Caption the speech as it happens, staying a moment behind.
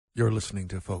You're listening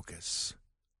to Focus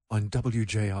on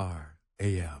WJR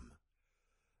AM.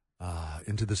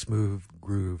 Into the smooth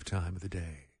groove time of the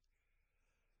day.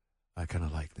 I kind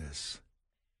of like this.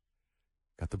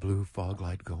 Got the blue fog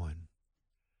light going,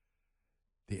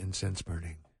 the incense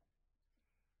burning,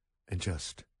 and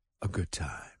just a good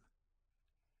time.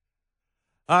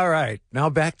 All right, now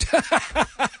back to...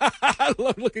 I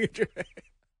love looking at your head.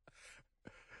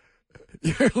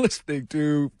 You're listening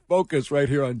to Focus right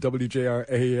here on WJR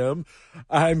AM.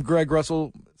 I'm Greg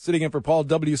Russell, sitting in for Paul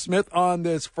W. Smith on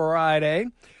this Friday,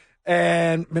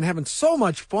 and been having so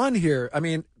much fun here. I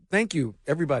mean, thank you,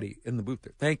 everybody in the booth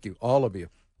there. Thank you, all of you.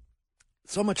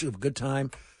 So much of a good time.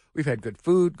 We've had good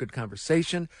food, good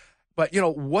conversation. But, you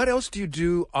know, what else do you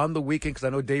do on the weekend? Because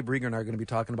I know Dave Brieger and I are going to be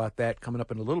talking about that coming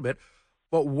up in a little bit.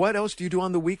 But what else do you do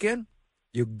on the weekend?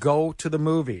 You go to the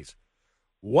movies.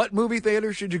 What movie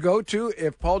theater should you go to?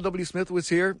 If Paul W. Smith was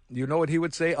here, you know what he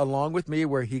would say, along with me,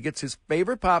 where he gets his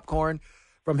favorite popcorn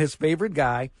from his favorite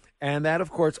guy. And that, of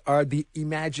course, are the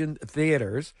Emagine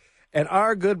theaters. And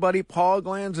our good buddy Paul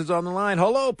Glantz is on the line.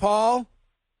 Hello, Paul.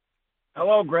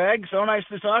 Hello, Greg. So nice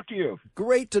to talk to you.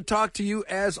 Great to talk to you,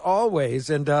 as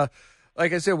always. And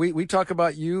like I said, we talk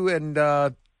about you and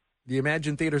the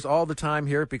Emagine theaters all the time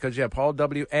here because, yeah, Paul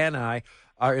W. and I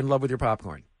are in love with your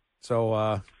popcorn.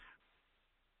 So...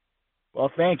 Well,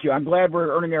 thank you. I'm glad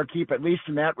we're earning our keep, at least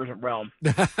in that realm.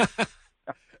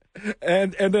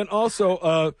 and then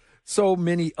also so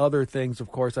many other things, of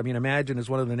course. I mean, Emagine is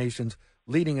one of the nation's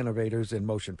leading innovators in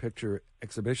motion picture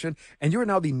exhibition, and you're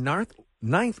now the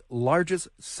ninth largest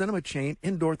cinema chain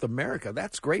in North America.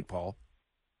 That's great, Paul.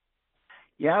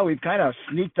 Yeah, we've kind of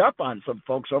sneaked up on some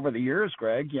folks over the years,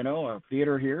 Greg. You know, a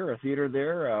theater here, a theater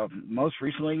there. Most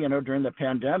recently, you know, during the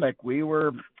pandemic, we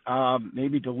were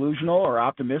maybe delusional or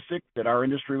optimistic that our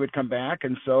industry would come back,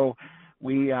 and so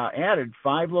we added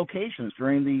 5 locations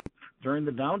during the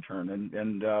downturn,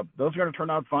 and those are going to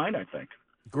turn out fine, I think.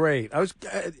 Great. I was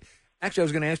going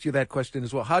to ask you that question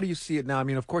as well. How do you see it now? I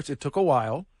mean, of course, it took a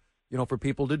while, you know, for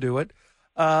people to do it.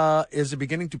 Is it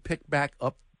beginning to pick back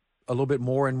up a little bit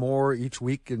more and more each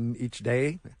week and each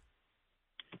day?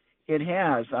 It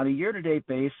has. On a year-to-date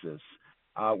basis,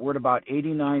 we're at about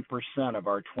 89% of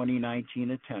our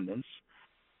 2019 attendance,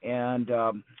 and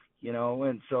you know,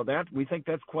 and so that we think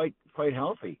that's quite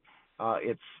healthy.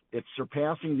 It's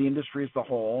surpassing the industry as a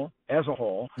whole,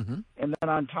 mm-hmm. And then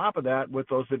on top of that, with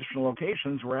those additional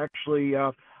locations, we're actually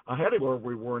ahead of where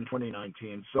we were in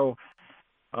 2019. So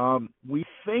we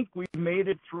think we've made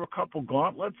it through a couple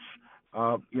gauntlets.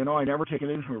 You know, I never take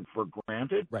anything for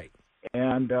granted. Right.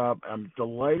 And I'm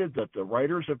delighted that the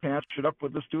writers have patched it up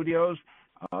with the studios.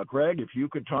 Greg, if you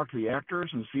could talk to the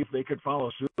actors and see if they could follow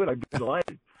suit, I'd be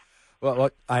delighted. Well,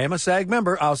 look, I am a SAG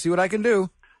member. I'll see what I can do.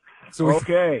 So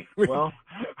okay. Well,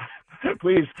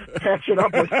 please patch it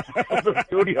up with the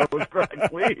studios, Greg,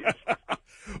 please.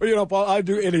 Well, you know, Paul, I'll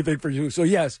do anything for you. So,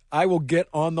 yes, I will get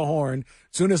on the horn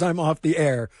as soon as I'm off the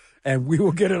air, and we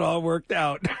will get it all worked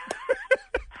out.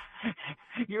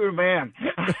 You're a man.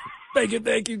 Thank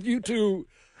you. You too.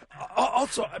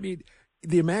 Also, I mean,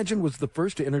 the Emagine was the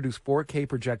first to introduce 4K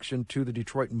projection to the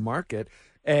Detroit market.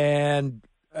 And,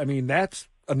 I mean, that's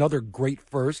another great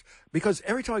first because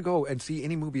every time I go and see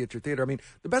any movie at your theater, I mean,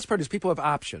 the best part is people have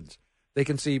options. They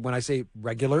can see, when I say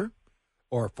regular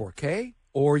or 4K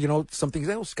or, you know, something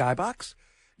else, Skybox.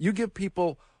 You give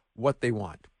people what they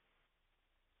want.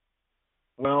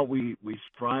 Well, we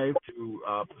strive to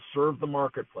serve the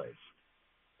marketplace.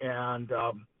 And,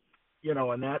 you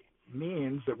know, and that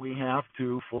means that we have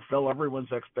to fulfill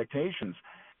everyone's expectations.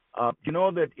 You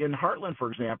know that in Heartland,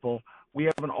 for example, we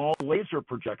have an all-laser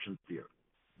projection theater.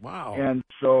 Wow. And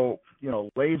so, you know,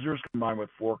 lasers combined with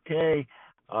 4K,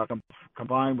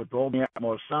 combined with Dolby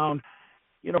Atmos sound.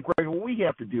 You know, Greg, what we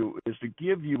have to do is to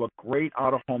give you a great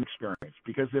out-of-home experience,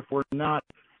 because if we're not,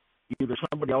 either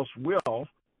somebody else will,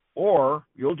 or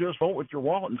you'll just vote with your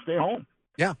wallet and stay home.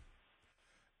 Yeah.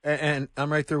 And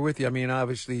I'm right there with you. I mean,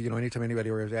 obviously, you know, anytime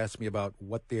anybody ever asks me about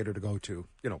what theater to go to,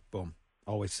 you know, boom,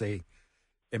 always say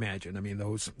Emagine. I mean,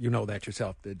 those, you know that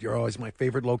yourself, that you're always my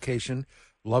favorite location.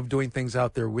 Love doing things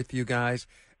out there with you guys.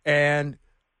 And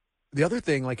the other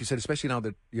thing, like you said, especially now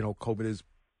that, you know, COVID is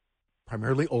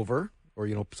primarily over, or,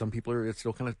 you know, some people are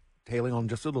still kind of tailing on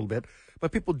just a little bit,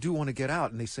 but people do want to get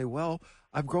out, and they say, well,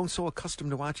 I've grown so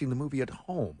accustomed to watching the movie at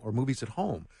home or movies at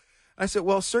home. I said,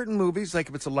 well, certain movies, like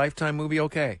if it's a Lifetime movie,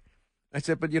 okay. I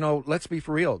said, but, you know, let's be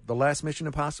for real. The last Mission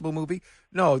Impossible movie,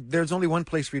 no, there's only one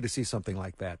place for you to see something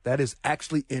like that. That is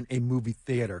actually in a movie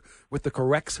theater with the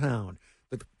correct sound,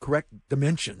 the correct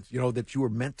dimensions, you know, that you were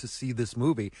meant to see this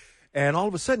movie. And all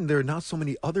of a sudden, there are now so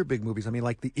many other big movies. I mean,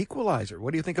 like The Equalizer.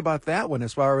 What do you think about that one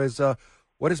as far as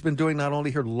what it's been doing not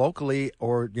only here locally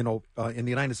or, in the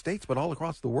United States, but all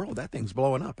across the world? That thing's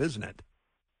blowing up, isn't it?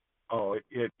 Oh,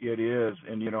 it is.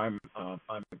 And,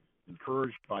 I'm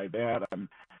encouraged by that. And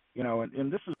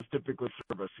this is typically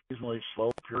sort of a seasonally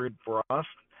slow period for us,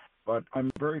 but I'm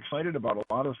very excited about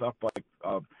a lot of stuff like,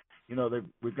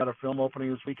 we've got a film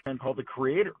opening this weekend called The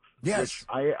Creator. Yes.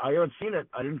 I haven't seen it.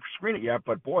 I didn't screen it yet,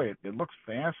 but boy, it looks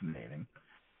fascinating.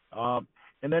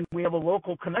 And then we have a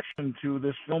local connection to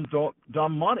this film,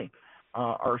 Dumb Money.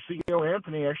 Our CEO,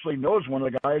 Anthony, actually knows one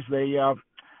of the guys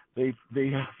they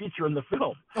feature in the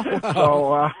film. Oh,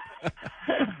 wow.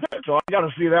 So I got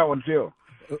to see that one too.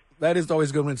 That is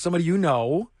always good when somebody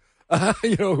who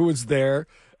was there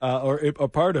or a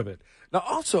part of it. Now,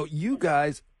 also, you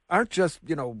guys aren't just,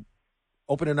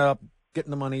 opening up,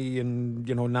 getting the money and,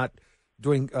 not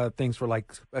doing things for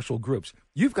like special groups.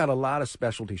 You've got a lot of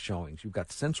specialty showings. You've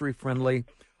got sensory friendly,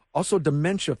 also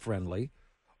dementia friendly,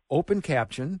 open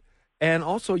caption, and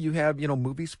also you have,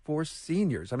 movies for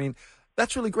seniors. I mean,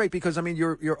 that's really great because,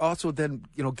 you're also then,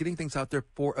 getting things out there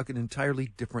for an entirely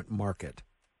different market.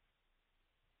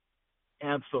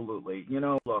 Absolutely.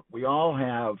 Look, we all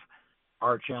have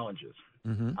our challenges.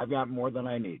 Mm-hmm. I've got more than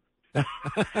I need,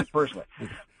 personally.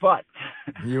 But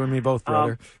you and me both,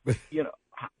 brother.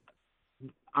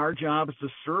 Our job is to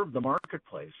serve the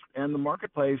marketplace, and the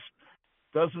marketplace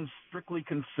doesn't strictly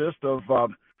consist of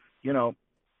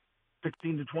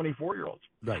 16 to 24-year-olds.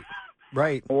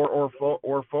 Right.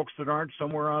 Or folks that aren't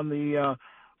somewhere on the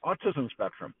autism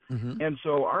spectrum. Mm-hmm. And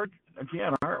so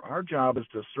our job is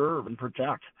to serve and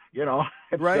protect.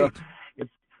 Right.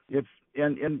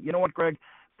 And you know what, Greg?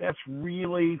 That's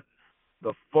really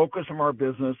the focus of our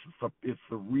business. It's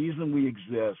the reason we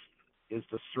exist is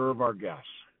to serve our guests.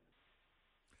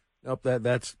 Nope,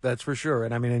 that's for sure.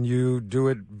 And and you do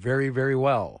it very, very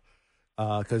well.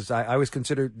 Because I always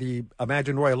consider the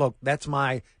Emagine Royal Oak, that's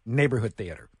my neighborhood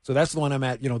theater. So that's the one I'm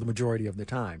at, the majority of the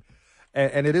time.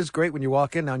 And it is great when you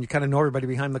walk in now and you kind of know everybody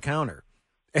behind the counter.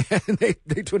 And they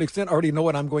to an extent already know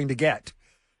what I'm going to get.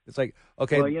 It's like,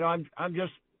 okay. Well,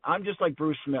 I'm just like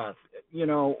Bruce Smith.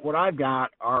 What I've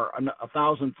got are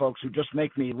 1,000 folks who just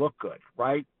make me look good,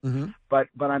 right? Mm-hmm. But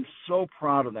I'm so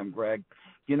proud of them, Greg.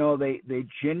 They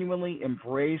genuinely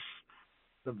embrace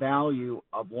the value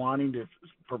of wanting to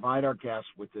provide our guests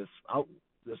with this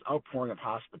outpouring of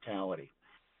hospitality.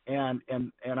 And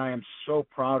I am so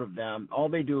proud of them. All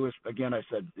they do is, again, I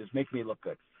said, is make me look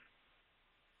good.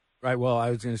 Right. Well, I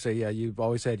was going to say, yeah, you've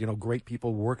always had, great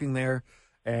people working there,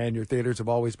 and your theaters have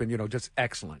always been, just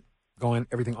excellent.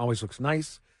 Everything always looks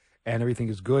nice, and everything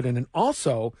is good. And then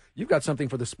also, you've got something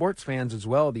for the sports fans as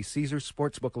well, the Caesars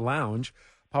Sportsbook Lounge,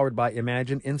 powered by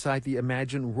Emagine, inside the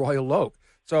Emagine Royal Oak.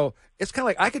 So it's kind of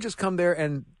like I could just come there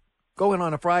and go in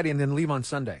on a Friday and then leave on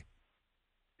Sunday.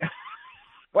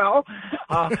 Well,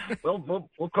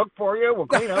 we'll cook for you. We'll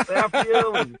clean up after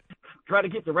you and try to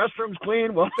keep the restrooms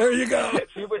clean. Well, there you go.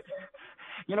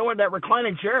 You know what? That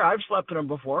reclining chair, I've slept in them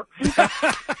before.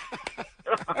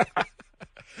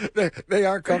 They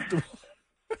are comfortable.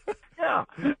 Yeah.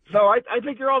 So I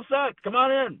think you're all set. Come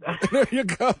on in. There you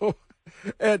go.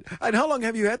 And how long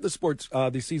have you had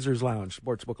the Caesars Lounge,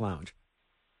 Sportsbook Lounge?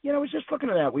 I was just looking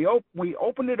at that. We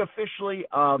opened it officially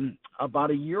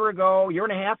about a year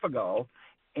and a half ago,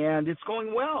 and it's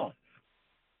going well.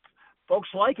 Folks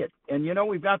like it, and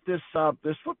we've got this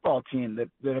football team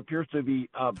that appears to be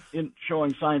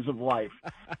showing signs of life.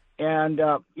 And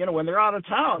when they're out of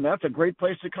town, that's a great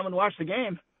place to come and watch the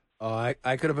game. Oh,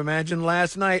 I could have imagined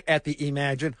last night at the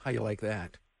Emagine. How you like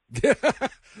that?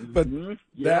 But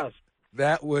yes.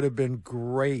 That would have been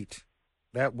great.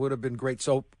 That would have been great.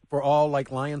 So for all like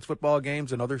Lions football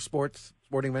games and other sporting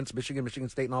events, Michigan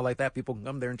State and all like that, people can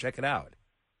come there and check it out.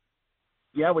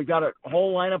 Yeah, we've got a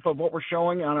whole lineup of what we're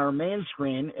showing on our main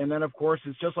screen. And then, of course,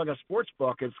 it's just like a sports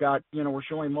book. It's got, we're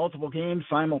showing multiple games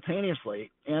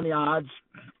simultaneously and the odds.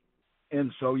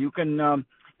 And so you can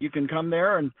come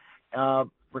there and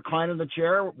recline in the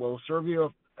chair. We'll serve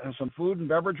you some food and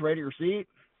beverage right at your seat.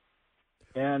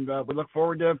 And we look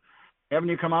forward to having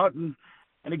you come out and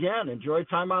again, enjoy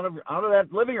time out of that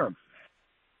living room.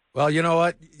 Well, you know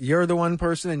what? You're the one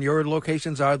person, and your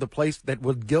locations are the place that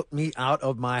would guilt me out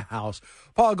of my house.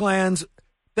 Paul Glantz,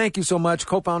 thank you so much.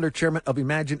 Co-founder, chairman of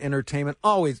Emagine Entertainment.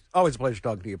 Always a pleasure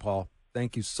talking to you, Paul.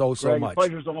 Thank you so much.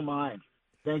 Pleasure's all mine.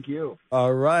 Thank you.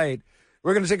 All right.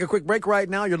 We're going to take a quick break right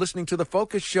now. You're listening to The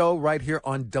Focus Show right here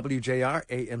on WJR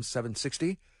AM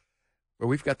 760, where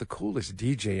we've got the coolest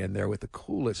DJ in there with the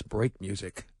coolest break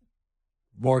music.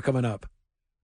 More coming up.